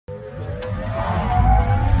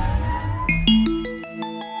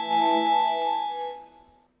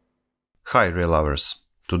Hi rail lovers!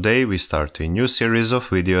 Today we start a new series of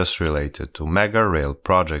videos related to mega rail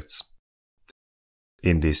projects.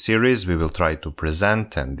 In this series we will try to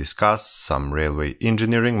present and discuss some railway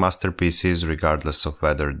engineering masterpieces regardless of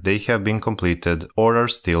whether they have been completed or are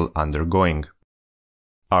still undergoing.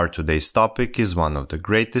 Our today's topic is one of the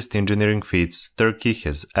greatest engineering feats Turkey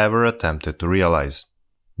has ever attempted to realize: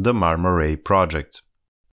 the Marmaray Project.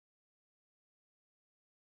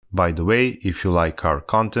 By the way, if you like our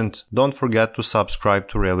content, don't forget to subscribe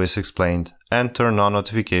to Railways Explained and turn on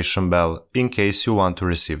notification bell in case you want to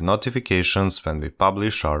receive notifications when we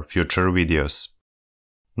publish our future videos.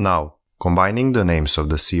 Now, combining the names of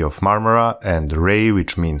the Sea of Marmara and Ray,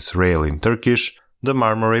 which means rail in Turkish, the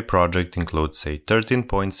Marmaray Project includes a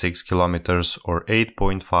 13.6 kilometers or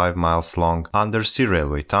 8.5 miles long undersea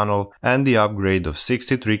railway tunnel and the upgrade of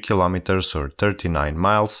 63 kilometers or 39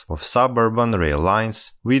 miles of suburban rail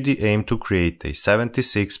lines with the aim to create a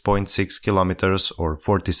 76.6 kilometers or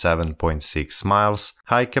 47.6 miles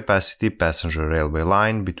high-capacity passenger railway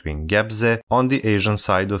line between Gebze on the Asian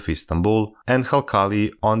side of Istanbul and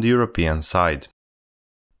Halkalı on the European side.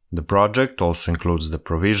 The project also includes the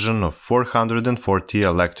provision of 440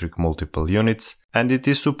 electric multiple units, and it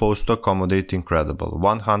is supposed to accommodate incredible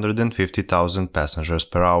 150,000 passengers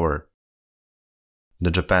per hour.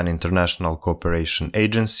 The Japan International Cooperation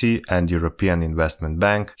Agency and European Investment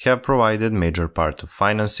Bank have provided major part of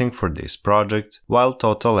financing for this project, while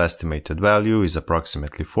total estimated value is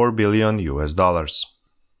approximately $4 billion.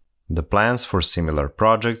 The plans for similar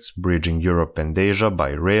projects bridging Europe and Asia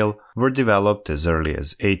by rail were developed as early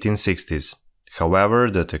as 1860s. However,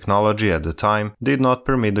 the technology at the time did not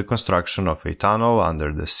permit the construction of a tunnel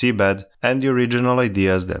under the seabed, and the original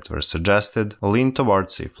ideas that were suggested leaned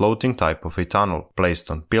towards a floating type of a tunnel placed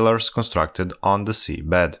on pillars constructed on the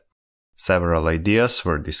seabed. Several ideas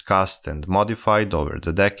were discussed and modified over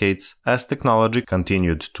the decades as technology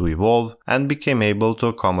continued to evolve and became able to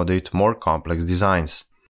accommodate more complex designs.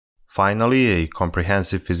 Finally, a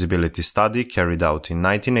comprehensive feasibility study carried out in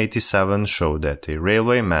 1987 showed that a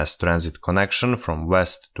railway mass transit connection from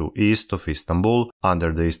west to east of Istanbul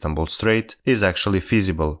under the Istanbul Strait is actually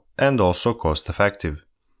feasible and also cost-effective.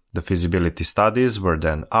 The feasibility studies were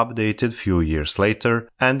then updated few years later,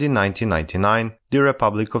 and in 1999, the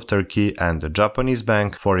Republic of Turkey and the Japanese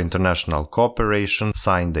Bank for International Cooperation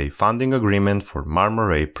signed a funding agreement for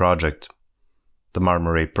Marmaray Project. The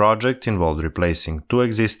Marmaray Project involved replacing two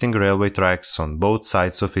existing railway tracks on both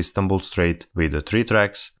sides of Istanbul Strait with the three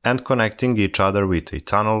tracks and connecting each other with a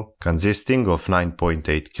tunnel consisting of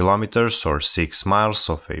 9.8 kilometers or 6 miles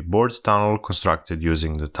of a bored tunnel constructed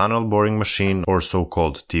using the tunnel boring machine or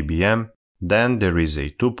so-called TBM. Then there is a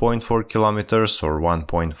 2.4 kilometers or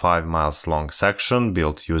 1.5 miles long section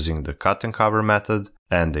built using the cut and cover method,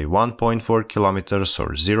 and a 1.4 kilometers or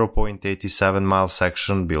 0.87 mile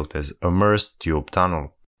section built as immersed tube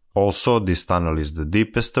tunnel. Also, this tunnel is the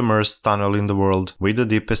deepest immersed tunnel in the world, with the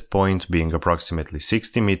deepest point being approximately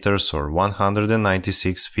 60 meters or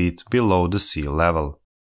 196 feet below the sea level.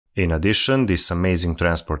 In addition, this amazing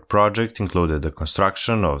transport project included the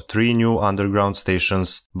construction of 3 new underground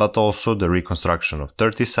stations, but also the reconstruction of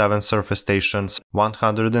 37 surface stations,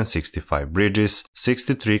 165 bridges,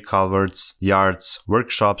 63 culverts, yards,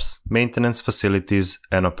 workshops, maintenance facilities,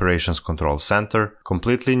 an operations control center,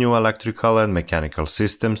 completely new electrical and mechanical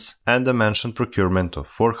systems, and the mentioned procurement of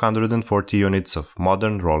 440 units of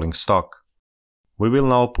modern rolling stock. We will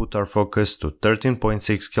now put our focus to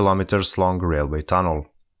 13.6 kilometers long railway tunnel.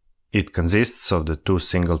 It consists of the two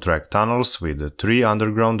single-track tunnels with the 3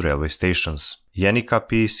 underground railway stations: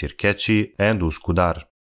 Yenikapi, Sirkeci, and Uskudar.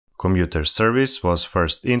 Commuter service was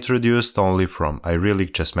first introduced only from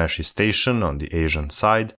Ayrılık Çeşmesi station on the Asian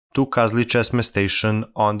side to Kazlı Çeşme station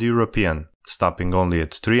on the European, stopping only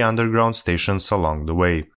at 3 underground stations along the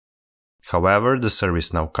way. However, the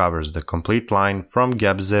service now covers the complete line from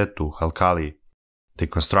Gebze to Halkalı. The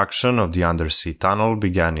construction of the Undersea tunnel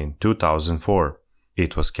began in 2004.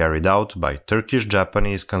 It was carried out by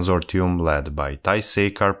Turkish-Japanese consortium led by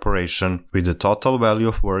Taisei Corporation, with the total value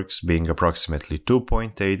of works being approximately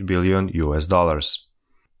 $2.8 billion.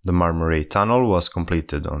 The Marmaray Tunnel was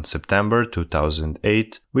completed on September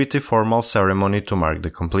 2008, with a formal ceremony to mark the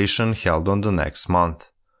completion held on the next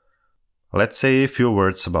month. Let's say a few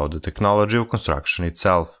words about the technology of construction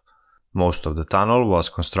itself. Most of the tunnel was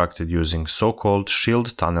constructed using so-called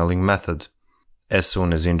shield tunneling method. As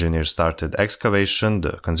soon as engineers started excavation,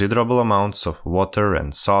 the considerable amounts of water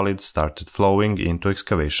and solids started flowing into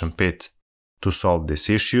excavation pit. To solve this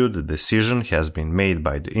issue, the decision has been made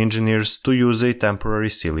by the engineers to use a temporary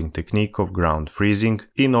sealing technique of ground freezing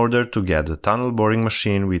in order to get the tunnel boring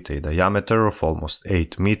machine with a diameter of almost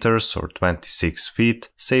 8 meters or 26 feet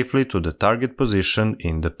safely to the target position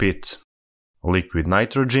in the pit. Liquid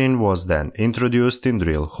nitrogen was then introduced in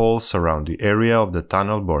drill holes around the area of the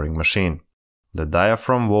tunnel boring machine. The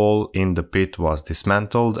diaphragm wall in the pit was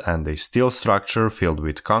dismantled and a steel structure filled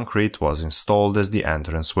with concrete was installed as the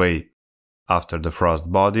entranceway. After the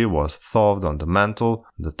frost body was thawed on the mantle,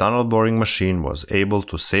 the tunnel boring machine was able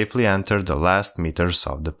to safely enter the last meters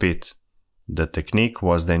of the pit. The technique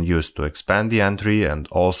was then used to expand the entry and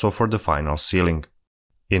also for the final sealing.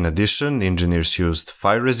 In addition, engineers used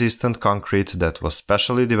fire-resistant concrete that was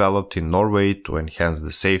specially developed in Norway to enhance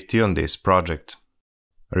the safety on this project.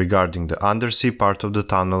 Regarding the undersea part of the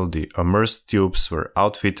tunnel, the immersed tubes were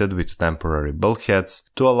outfitted with temporary bulkheads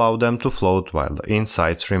to allow them to float while the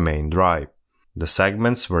insides remained dry. The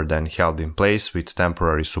segments were then held in place with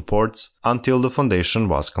temporary supports until the foundation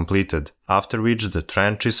was completed, after which the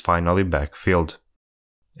trench is finally backfilled.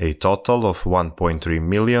 A total of 1.3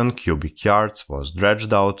 million cubic yards was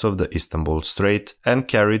dredged out of the Istanbul Strait and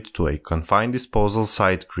carried to a confined disposal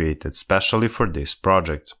site created specially for this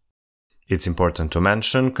project. It's important to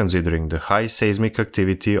mention, considering the high seismic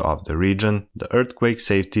activity of the region, the earthquake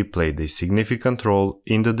safety played a significant role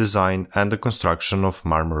in the design and the construction of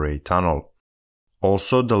Marmaray Tunnel.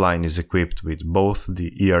 Also, the line is equipped with both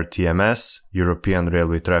the ERTMS, European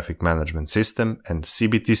Railway Traffic Management System, and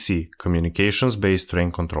CBTC, Communications-Based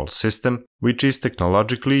Train Control System, which is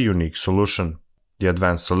technologically unique solution. The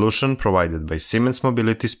advanced solution provided by Siemens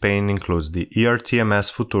Mobility Spain includes the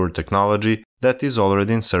ERTMS Futur technology that is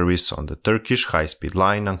already in service on the Turkish high-speed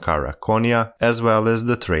line Ankara-Konya, as well as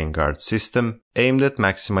the Train Guard system, aimed at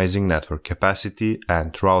maximizing network capacity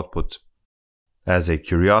and throughput. As a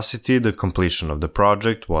curiosity, the completion of the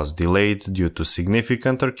project was delayed due to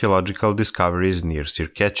significant archaeological discoveries near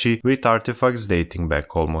Sirkechi with artifacts dating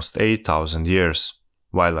back almost 8,000 years.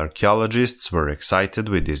 While archaeologists were excited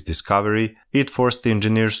with this discovery, it forced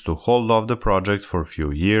engineers to hold off the project for a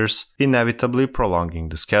few years, inevitably prolonging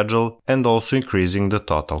the schedule and also increasing the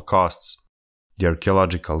total costs. The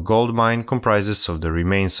archaeological gold mine comprises of the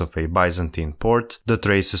remains of a Byzantine port, the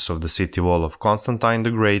traces of the city wall of Constantine the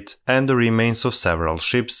Great, and the remains of several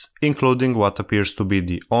ships, including what appears to be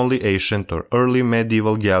the only ancient or early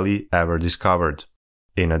medieval galley ever discovered.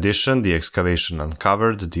 In addition, the excavation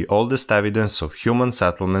uncovered the oldest evidence of human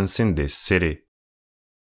settlements in this city.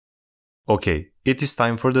 Okay, it is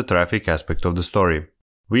time for the traffic aspect of the story.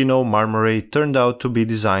 We know Marmaray turned out to be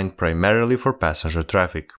designed primarily for passenger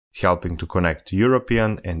traffic, helping to connect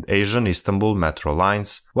European and Asian Istanbul metro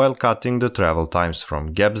lines while cutting the travel times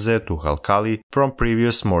from Gebze to Halkalı from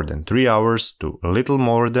previous more than 3 hours to a little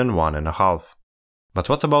more than 1.5. But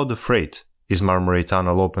what about the freight? Is Marmaray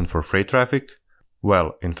Tunnel open for freight traffic?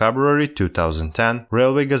 Well, in February 2010,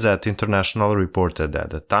 Railway Gazette International reported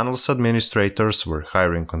that the tunnel's administrators were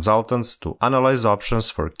hiring consultants to analyze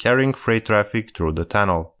options for carrying freight traffic through the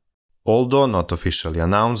tunnel. Although not officially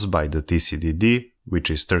announced by the TCDD,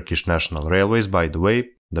 which is Turkish National Railways by the way,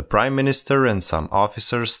 the Prime Minister and some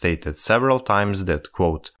officers stated several times that,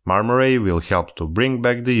 quote, Marmaray will help to bring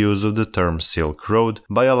back the use of the term Silk Road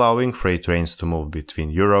by allowing freight trains to move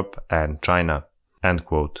between Europe and China, end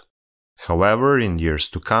quote. However, in years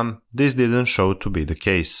to come, this didn't show to be the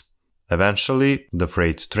case. Eventually, the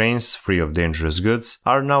freight trains, free of dangerous goods,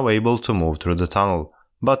 are now able to move through the tunnel,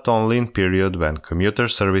 but only in period when commuter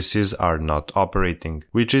services are not operating,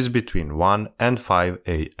 which is between 1 and 5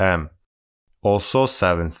 a.m. Also,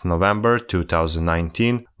 7th November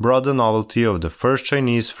 2019 brought the novelty of the first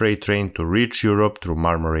Chinese freight train to reach Europe through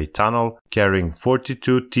Marmaray Tunnel, carrying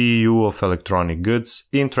 42 TEU of electronic goods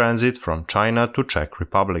in transit from China to Czech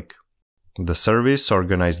Republic. The service,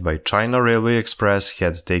 organized by China Railway Express,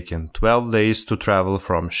 had taken 12 days to travel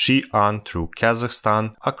from Xi'an through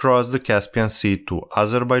Kazakhstan across the Caspian Sea to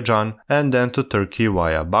Azerbaijan and then to Turkey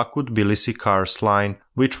via Baku-Tbilisi Kars line,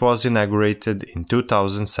 which was inaugurated in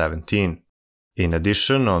 2017. In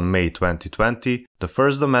addition, on May 2020, the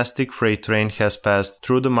first domestic freight train has passed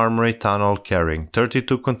through the Marmaray Tunnel carrying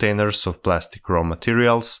 32 containers of plastic raw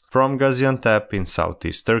materials from Gaziantep in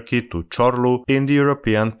southeast Turkey to Çorlu in the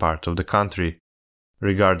European part of the country.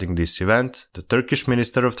 Regarding this event, the Turkish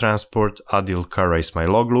Minister of Transport Adil Kara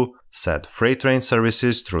Ismailoglu said freight train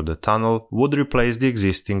services through the tunnel would replace the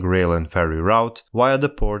existing rail and ferry route via the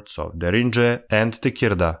ports of Derince and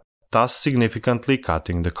Tekirdağ, thus significantly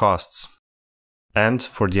cutting the costs. And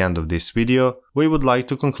for the end of this video, we would like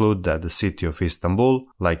to conclude that the city of Istanbul,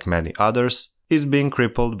 like many others, is being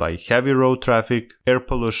crippled by heavy road traffic, air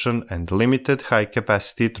pollution, and limited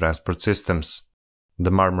high-capacity transport systems. The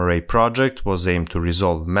Marmaray Project was aimed to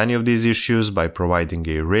resolve many of these issues by providing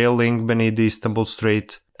a rail link beneath the Istanbul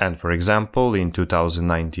Strait, and for example, in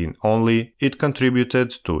 2019 only, it contributed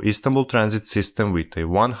to Istanbul transit system with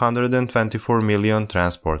 124 million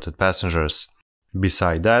transported passengers.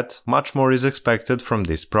 Beside that, much more is expected from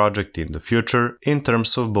this project in the future in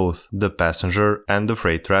terms of both the passenger and the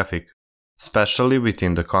freight traffic, especially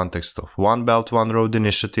within the context of One Belt One Road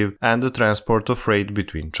initiative and the transport of freight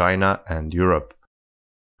between China and Europe.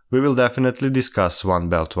 We will definitely discuss One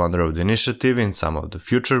Belt One Road initiative in some of the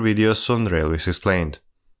future videos on Railways Explained.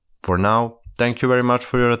 For now, thank you very much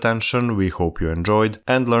for your attention, we hope you enjoyed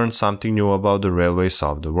and learned something new about the railways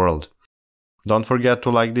of the world. Don't forget to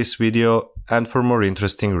like this video, and for more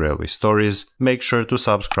interesting railway stories, make sure to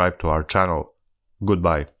subscribe to our channel.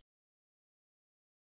 Goodbye.